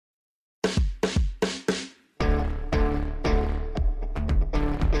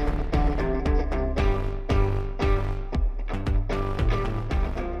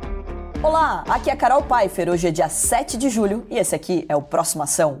Olá, aqui é a Carol Pfeiffer, hoje é dia 7 de julho e esse aqui é o Próxima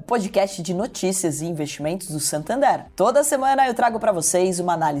Ação, podcast de notícias e investimentos do Santander. Toda semana eu trago para vocês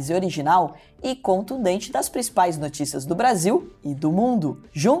uma análise original e contundente das principais notícias do Brasil e do mundo.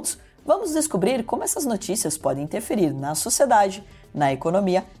 Juntos, vamos descobrir como essas notícias podem interferir na sociedade, na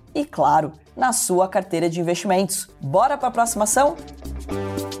economia e, claro, na sua carteira de investimentos. Bora para a próxima ação?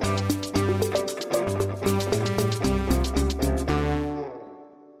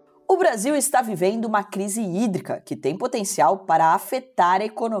 O Brasil está vivendo uma crise hídrica que tem potencial para afetar a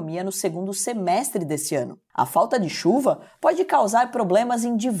economia no segundo semestre desse ano. A falta de chuva pode causar problemas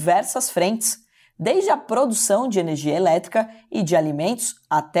em diversas frentes, desde a produção de energia elétrica e de alimentos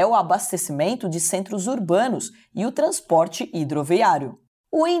até o abastecimento de centros urbanos e o transporte hidroviário.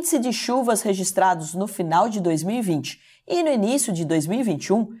 O índice de chuvas registrados no final de 2020 e no início de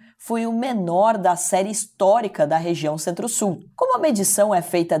 2021 foi o menor da série histórica da região Centro-Sul. Como a medição é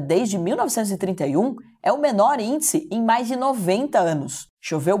feita desde 1931, é o menor índice em mais de 90 anos.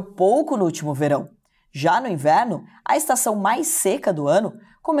 Choveu pouco no último verão. Já no inverno, a estação mais seca do ano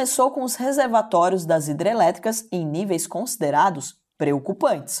começou com os reservatórios das hidrelétricas em níveis considerados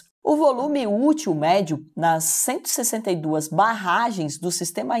preocupantes. O volume útil médio nas 162 barragens do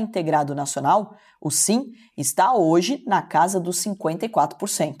Sistema Integrado Nacional, o SIN, está hoje na casa dos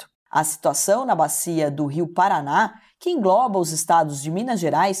 54%. A situação na bacia do Rio Paraná, que engloba os estados de Minas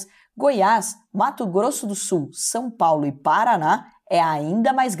Gerais, Goiás, Mato Grosso do Sul, São Paulo e Paraná, é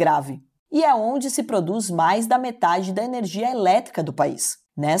ainda mais grave. E é onde se produz mais da metade da energia elétrica do país.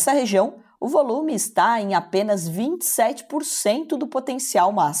 Nessa região, o volume está em apenas 27% do potencial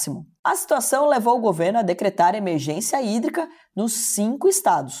máximo. A situação levou o governo a decretar emergência hídrica nos 5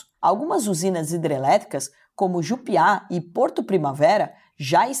 estados. Algumas usinas hidrelétricas, como Jupiá e Porto Primavera,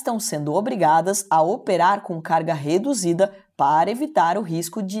 já estão sendo obrigadas a operar com carga reduzida para evitar o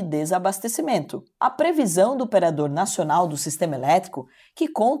risco de desabastecimento. A previsão do Operador Nacional do Sistema Elétrico, que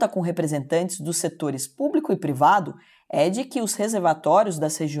conta com representantes dos setores público e privado, é de que os reservatórios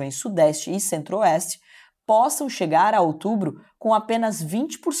das regiões Sudeste e Centro-Oeste possam chegar a outubro com apenas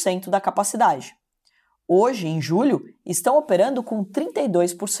 20% da capacidade. Hoje, em julho, estão operando com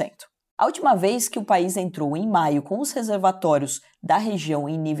 32%. A última vez que o país entrou em maio com os reservatórios da região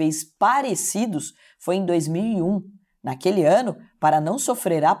em níveis parecidos foi em 2001. Naquele ano, para não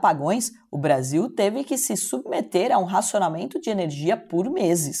sofrer apagões, o Brasil teve que se submeter a um racionamento de energia por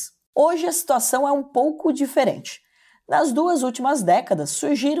meses. Hoje a situação é um pouco diferente. Nas 2 últimas décadas,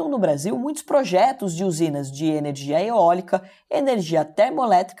 surgiram no Brasil muitos projetos de usinas de energia eólica, energia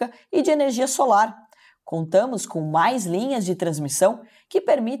termoelétrica e de energia solar. Contamos com mais linhas de transmissão que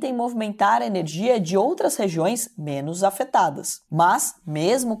permitem movimentar a energia de outras regiões menos afetadas. Mas,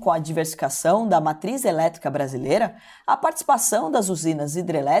 mesmo com a diversificação da matriz elétrica brasileira, a participação das usinas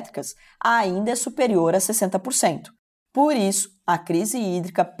hidrelétricas ainda é superior a 60%. Por isso, a crise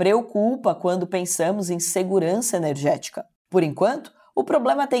hídrica preocupa quando pensamos em segurança energética. Por enquanto, o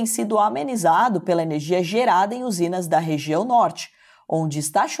problema tem sido amenizado pela energia gerada em usinas da região norte, onde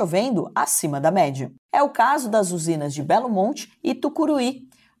está chovendo acima da média. É o caso das usinas de Belo Monte e Tucuruí,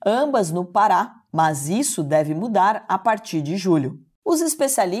 ambas no Pará, mas isso deve mudar a partir de julho. Os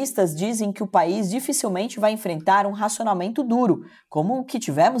especialistas dizem que o país dificilmente vai enfrentar um racionamento duro, como o que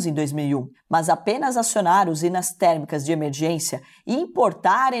tivemos em 2001, mas apenas acionar usinas térmicas de emergência e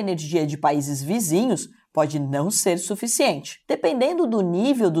importar energia de países vizinhos pode não ser suficiente. Dependendo do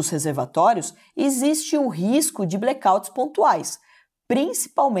nível dos reservatórios, existe o risco de blackouts pontuais,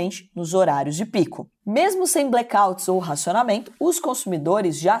 principalmente nos horários de pico. Mesmo sem blackouts ou racionamento, os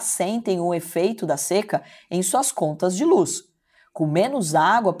consumidores já sentem o efeito da seca em suas contas de luz. Com menos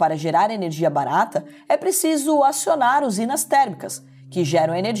água para gerar energia barata, é preciso acionar usinas térmicas, que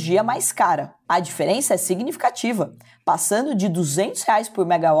geram energia mais cara. A diferença é significativa, passando de R$ 200 por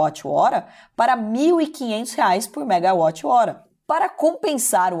megawatt-hora para R$ 1.500 por megawatt-hora. Para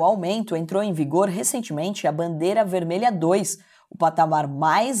compensar o aumento, entrou em vigor recentemente a Bandeira Vermelha 2, o patamar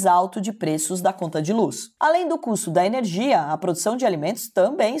mais alto de preços da conta de luz. Além do custo da energia, a produção de alimentos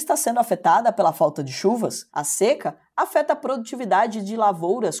também está sendo afetada pela falta de chuvas. A seca afeta a produtividade de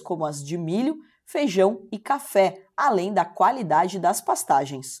lavouras como as de milho, feijão e café, além da qualidade das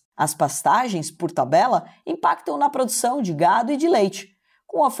pastagens. As pastagens, por tabela, impactam na produção de gado e de leite.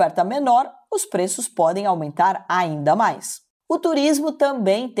 Com oferta menor, os preços podem aumentar ainda mais. O turismo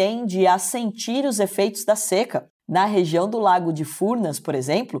também tende a sentir os efeitos da seca. Na região do Lago de Furnas, por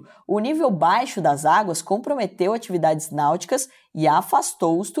exemplo, o nível baixo das águas comprometeu atividades náuticas e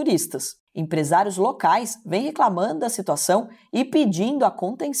afastou os turistas. Empresários locais vêm reclamando da situação e pedindo a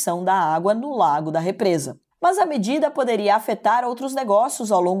contenção da água no Lago da Represa. Mas a medida poderia afetar outros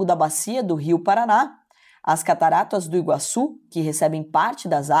negócios ao longo da bacia do Rio Paraná. As cataratas do Iguaçu, que recebem parte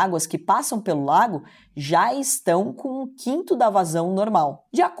das águas que passam pelo lago, já estão com 1/5 da vazão normal.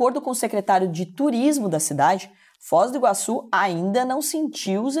 De acordo com o secretário de Turismo da cidade, Foz do Iguaçu ainda não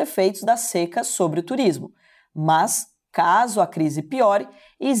sentiu os efeitos da seca sobre o turismo. Mas, caso a crise piore,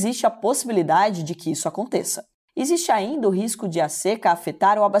 existe a possibilidade de que isso aconteça. Existe ainda o risco de a seca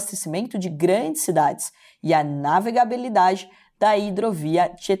afetar o abastecimento de grandes cidades e a navegabilidade da hidrovia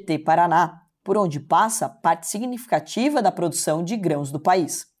Tietê-Paraná, por onde passa parte significativa da produção de grãos do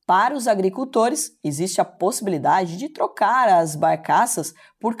país. Para os agricultores, existe a possibilidade de trocar as barcaças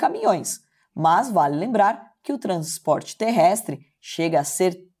por caminhões, mas vale lembrar que o transporte terrestre chega a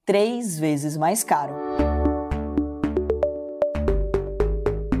ser 3 vezes mais caro.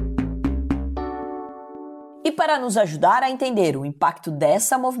 E para nos ajudar a entender o impacto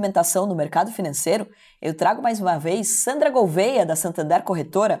dessa movimentação no mercado financeiro, eu trago mais uma vez Sandra Gouveia, da Santander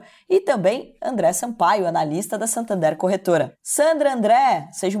Corretora, e também André Sampaio, analista da Santander Corretora. Sandra, André,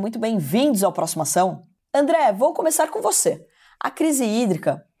 sejam muito bem-vindos ao Próxima Ação. André, vou começar com você. A crise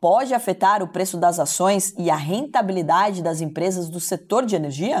hídrica pode afetar o preço das ações e a rentabilidade das empresas do setor de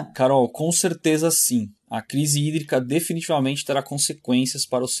energia? Carol, com certeza sim. A crise hídrica definitivamente terá consequências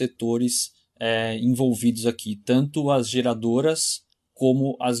para os setores envolvidos aqui, tanto as geradoras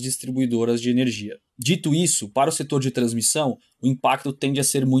como as distribuidoras de energia. Dito isso, para o setor de transmissão, o impacto tende a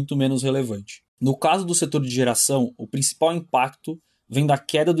ser muito menos relevante. No caso do setor de geração, o principal impacto vem da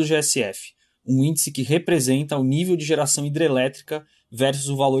queda do GSF, um índice que representa o nível de geração hidrelétrica versus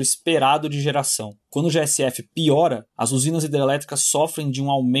o valor esperado de geração. Quando o GSF piora, as usinas hidrelétricas sofrem de um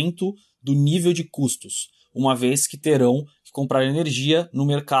aumento do nível de custos, uma vez que terão que comprar energia no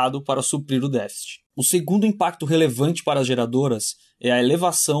mercado para suprir o déficit. O segundo impacto relevante para as geradoras é a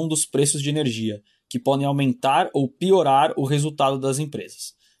elevação dos preços de energia, que podem aumentar ou piorar o resultado das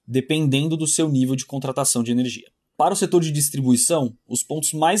empresas, dependendo do seu nível de contratação de energia. Para o setor de distribuição, os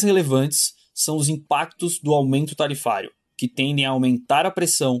pontos mais relevantes são os impactos do aumento tarifário, que tendem a aumentar a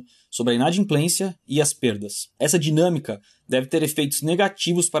pressão sobre a inadimplência e as perdas. Essa dinâmica deve ter efeitos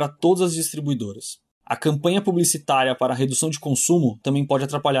negativos para todas as distribuidoras. A campanha publicitária para a redução de consumo também pode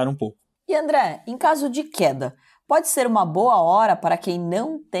atrapalhar um pouco. E André, em caso de queda, pode ser uma boa hora para quem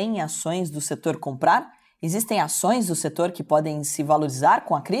não tem ações do setor comprar? Existem ações do setor que podem se valorizar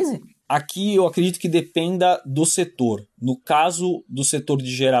com a crise? Aqui eu acredito que dependa do setor. No caso do setor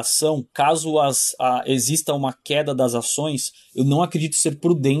de geração, caso exista uma queda das ações, eu não acredito ser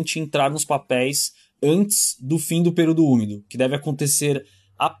prudente entrar nos papéis antes do fim do período úmido, que deve acontecer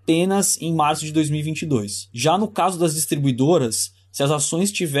apenas em março de 2022. Já no caso das distribuidoras, se as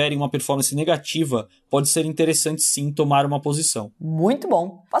ações tiverem uma performance negativa, pode ser interessante sim tomar uma posição. Muito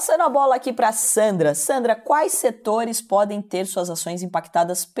bom. Passando a bola aqui para Sandra. Sandra, quais setores podem ter suas ações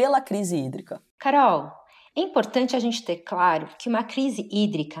impactadas pela crise hídrica? Carol, é importante a gente ter claro que uma crise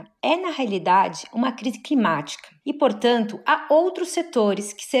hídrica é, na realidade, uma crise climática e, portanto, há outros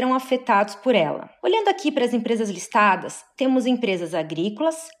setores que serão afetados por ela. Olhando aqui para as empresas listadas, temos empresas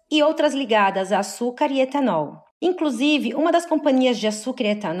agrícolas e outras ligadas a açúcar e etanol. Inclusive, uma das companhias de açúcar e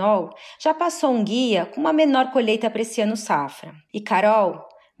etanol já passou um guia com uma menor colheita para esse ano safra. E, Carol,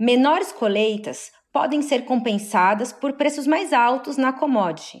 menores colheitas podem ser compensadas por preços mais altos na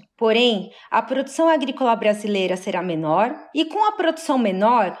commodity. Porém, a produção agrícola brasileira será menor e, com a produção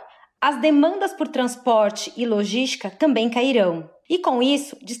menor, as demandas por transporte e logística também cairão. E com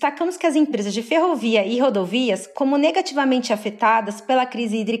isso, destacamos que as empresas de ferrovia e rodovias como negativamente afetadas pela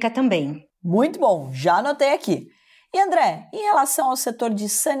crise hídrica também. Muito bom, já anotei aqui. E André, em relação ao setor de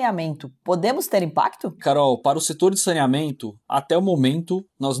saneamento, podemos ter impacto? Carol, para o setor de saneamento, até o momento,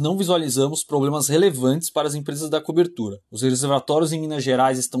 nós não visualizamos problemas relevantes para as empresas da cobertura. Os reservatórios em Minas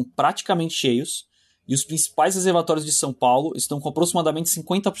Gerais estão praticamente cheios e os principais reservatórios de São Paulo estão com aproximadamente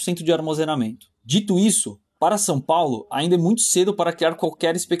 50% de armazenamento. Dito isso, para São Paulo, ainda é muito cedo para criar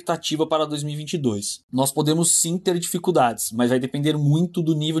qualquer expectativa para 2022. Nós podemos sim ter dificuldades, mas vai depender muito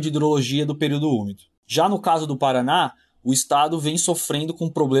do nível de hidrologia do período úmido. Já no caso do Paraná, o estado vem sofrendo com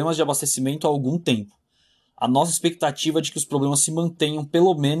problemas de abastecimento há algum tempo. A nossa expectativa é de que os problemas se mantenham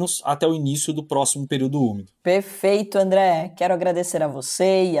pelo menos até o início do próximo período úmido. Perfeito, André. Quero agradecer a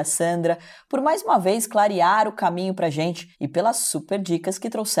você e a Sandra por mais uma vez clarear o caminho pra gente e pelas super dicas que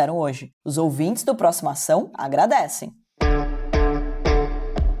trouxeram hoje. Os ouvintes do Próxima Ação agradecem.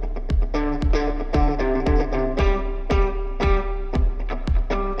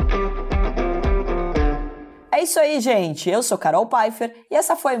 É isso aí, gente. Eu sou Carol Pfeiffer e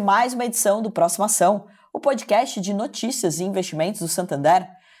essa foi mais uma edição do Próxima Ação, o podcast de notícias e investimentos do Santander.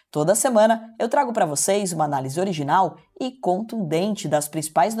 Toda semana eu trago para vocês uma análise original e contundente das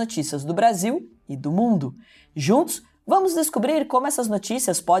principais notícias do Brasil e do mundo. Juntos, vamos descobrir como essas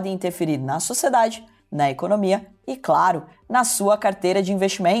notícias podem interferir na sociedade, na economia e, claro, na sua carteira de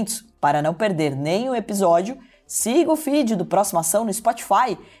investimentos. Para não perder nenhum episódio, siga o feed do Próxima Ação no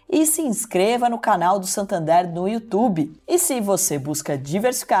Spotify e se inscreva no canal do Santander no YouTube. E se você busca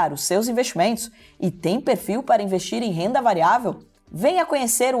diversificar os seus investimentos e tem perfil para investir em renda variável, venha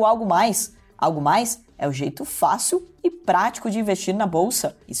conhecer o Algo Mais. Algo Mais é o jeito fácil e prático de investir na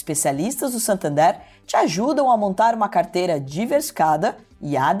bolsa. Especialistas do Santander te ajudam a montar uma carteira diversificada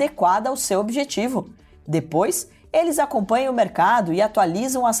e adequada ao seu objetivo. Depois, eles acompanham o mercado e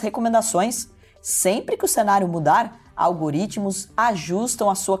atualizam as recomendações. Sempre que o cenário mudar, algoritmos ajustam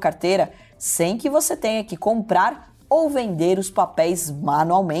a sua carteira sem que você tenha que comprar ou vender os papéis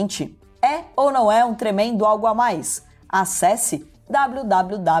manualmente. É ou não é um tremendo algo a mais? Acesse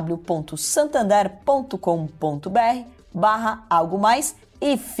www.santander.com.br/algo mais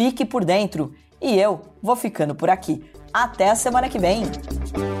e fique por dentro. E eu vou ficando por aqui. Até a semana que vem!